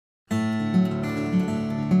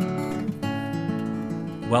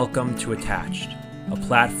Welcome to Attached, a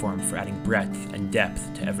platform for adding breadth and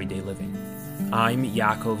depth to everyday living. I'm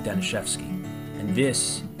Yaakov Danishevsky, and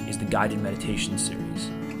this is the guided meditation series,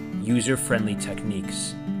 user-friendly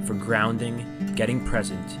techniques for grounding, getting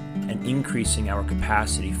present, and increasing our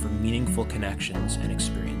capacity for meaningful connections and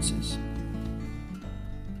experiences.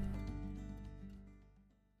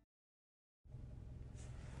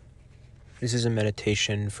 This is a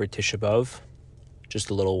meditation for Tisha B'Av. Just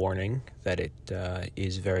a little warning that it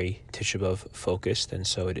is very Tisha B'Av focused, and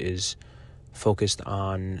so it is focused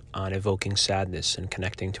on evoking sadness and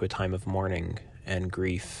connecting to a time of mourning and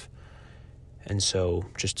grief. And so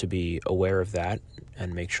just to be aware of that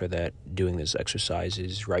and make sure that doing this exercise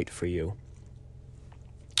is right for you.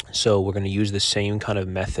 So we're going to use the same kind of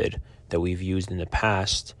method that we've used in the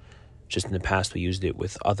past. Just in the past we used it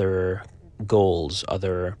with other goals,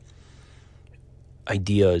 other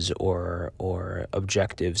ideas or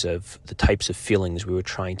objectives of the types of feelings we were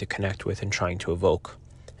trying to connect with and trying to evoke.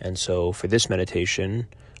 And so for this meditation,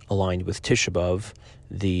 aligned with Tisha B'Av,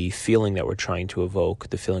 the feeling that we're trying to evoke,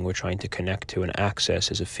 the feeling we're trying to connect to and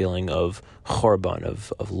access is a feeling of chorban,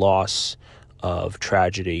 of loss, of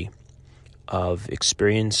tragedy, of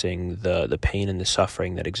experiencing the pain and the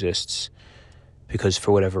suffering that exists. Because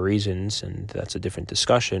for whatever reasons, and that's a different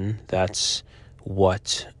discussion, that's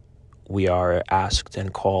what we are asked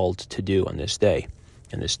and called to do on this day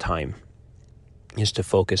and this time, is to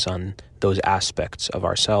focus on those aspects of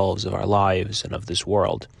ourselves, of our lives, and of this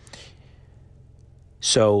world.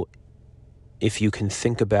 So if you can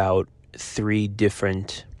think about 3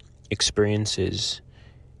 different experiences,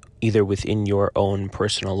 either within your own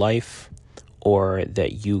personal life, or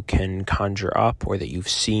that you can conjure up, or that you've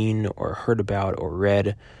seen or heard about or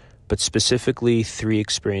read, but specifically 3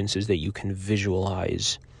 experiences that you can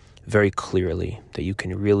visualize very clearly, that you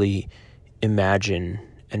can really imagine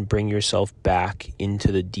and bring yourself back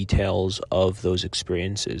into the details of those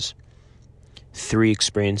experiences. 3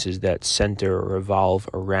 experiences that center or revolve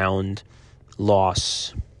around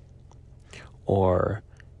loss or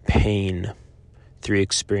pain. 3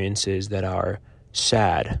 experiences that are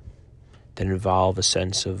sad, that involve a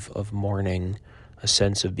sense of mourning, a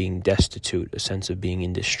sense of being destitute, a sense of being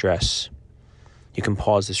in distress. You can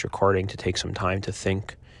pause this recording to take some time to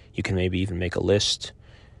think. You can maybe even make a list.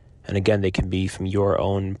 And again, they can be from your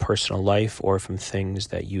own personal life or from things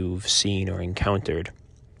that you've seen or encountered.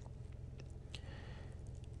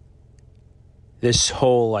 This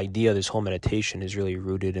whole idea, this whole meditation is really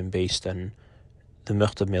rooted and based on the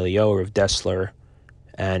Michtav Melior of Dessler,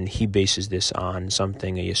 and he bases this on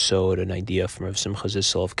something, a yesod, an idea from Rav Simcha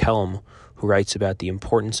Zissel of Kelm, who writes about the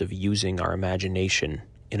importance of using our imagination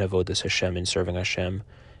in avodas Hashem, in serving Hashem,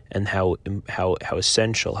 and how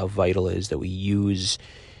essential, how vital it is that we use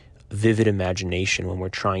vivid imagination when we're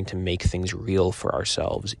trying to make things real for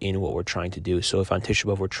ourselves in what we're trying to do. So if on Tisha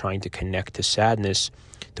B'Av we're trying to connect to sadness,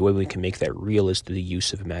 the way we can make that real is through the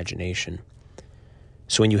use of imagination.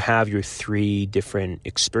 So when you have your 3 different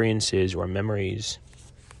experiences or memories,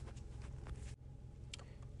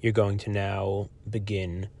 you're going to now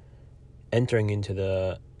begin entering into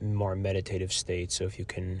the more meditative state. So if you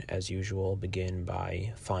can, as usual, begin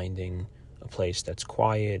by finding a place that's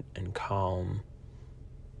quiet and calm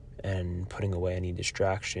and putting away any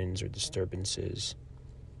distractions or disturbances,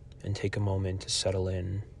 and take a moment to settle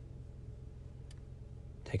in.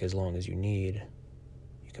 Take as long as you need.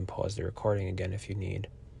 You can pause the recording again if you need.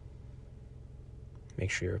 Make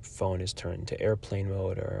sure your phone is turned to airplane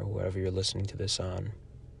mode or whatever you're listening to this on.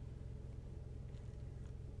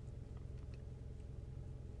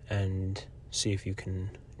 And see if you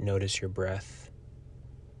can notice your breath,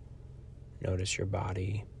 notice your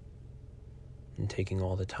body, and taking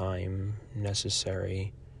all the time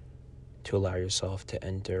necessary to allow yourself to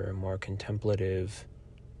enter a more contemplative,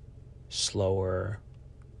 slower,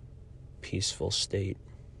 peaceful state.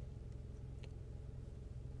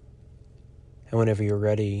 And whenever you're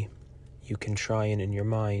ready, you can try and in your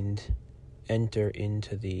mind enter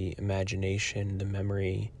into the imagination, the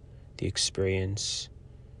memory, the experience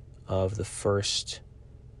of the first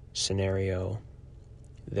scenario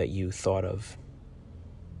that you thought of.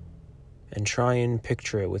 And try and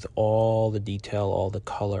picture it with all the detail, all the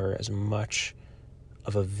color, as much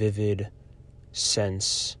of a vivid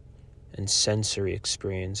sense and sensory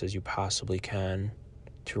experience as you possibly can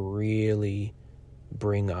to really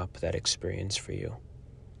bring up that experience for you.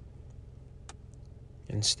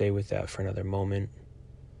 And stay with that for another moment.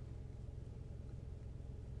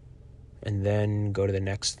 And then go to the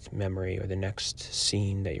next memory or the next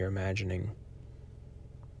scene that you're imagining.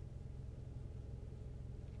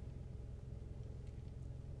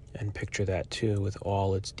 And picture that too with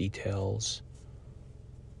all its details,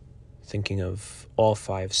 thinking of all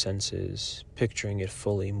 5 senses, picturing it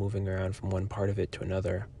fully moving around from one part of it to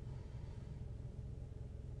another,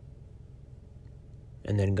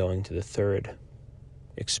 and then going to the 3rd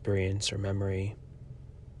experience or memory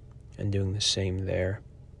and doing the same there.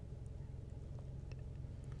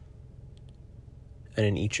 And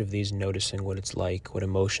in each of these, noticing what it's like, what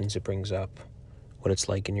emotions it brings up, what it's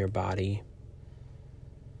like in your body,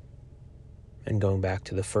 and going back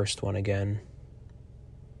to the first one again,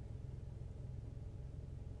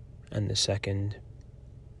 and the second,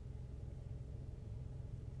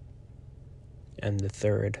 and the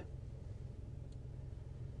third,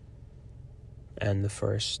 and the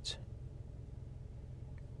first,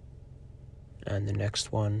 and the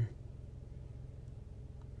next one,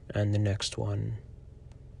 and the next one,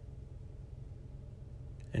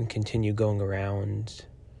 and continue going around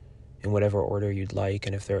in whatever order you'd like.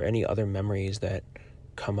 And if there are any other memories that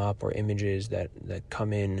come up or images that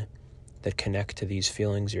come in that connect to these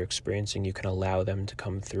feelings you're experiencing, you can allow them to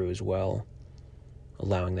come through as well,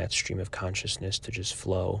 allowing that stream of consciousness to just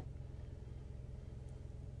flow.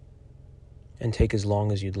 And take as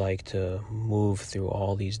long as you'd like to move through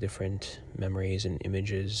all these different memories and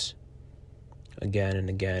images again and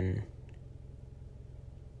again.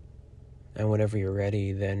 And whenever you're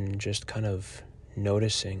ready, then just kind of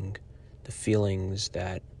noticing the feelings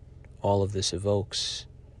that all of this evokes.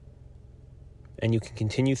 And you can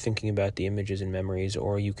continue thinking about the images and memories,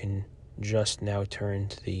 or you can just now turn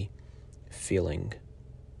to the feeling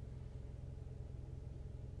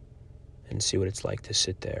and see what it's like to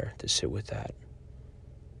sit there, to sit with that.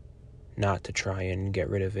 Not to try and get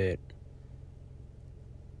rid of it,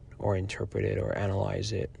 or interpret it, or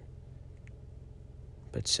analyze it,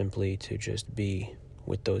 but simply to just be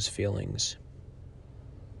with those feelings.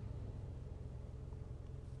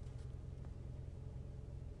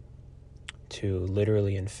 To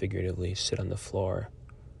literally and figuratively sit on the floor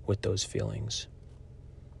with those feelings.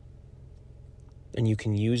 And you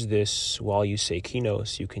can use this while you say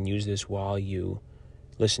kinos, you can use this while you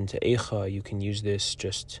listen to Eicha, you can use this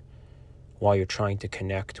just while you're trying to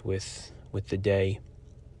connect with the day,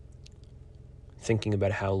 thinking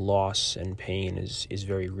about how loss and pain is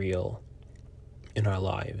very real in our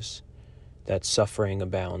lives, that suffering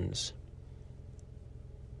abounds.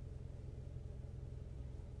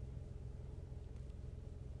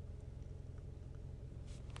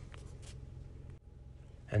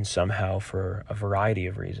 And somehow, for a variety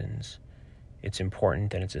of reasons, it's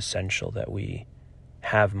important and it's essential that we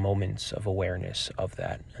have moments of awareness of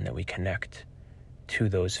that, and that we connect to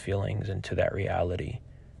those feelings and to that reality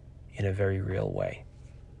in a very real way.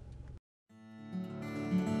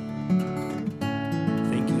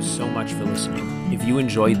 Thank you so much for listening. If you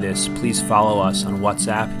enjoyed this, please follow us on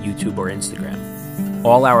WhatsApp, YouTube, or Instagram.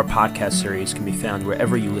 All our podcast series can be found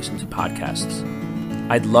wherever you listen to podcasts.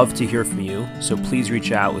 I'd love to hear from you, so please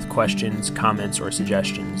reach out with questions, comments, or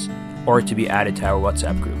suggestions, or to be added to our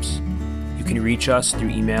WhatsApp groups. You can reach us through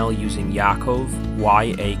email using Yaakov,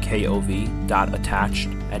 YAKOV,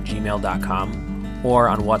 .attached@gmail.com, or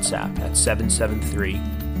on WhatsApp at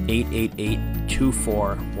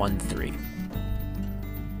 773-888-2413.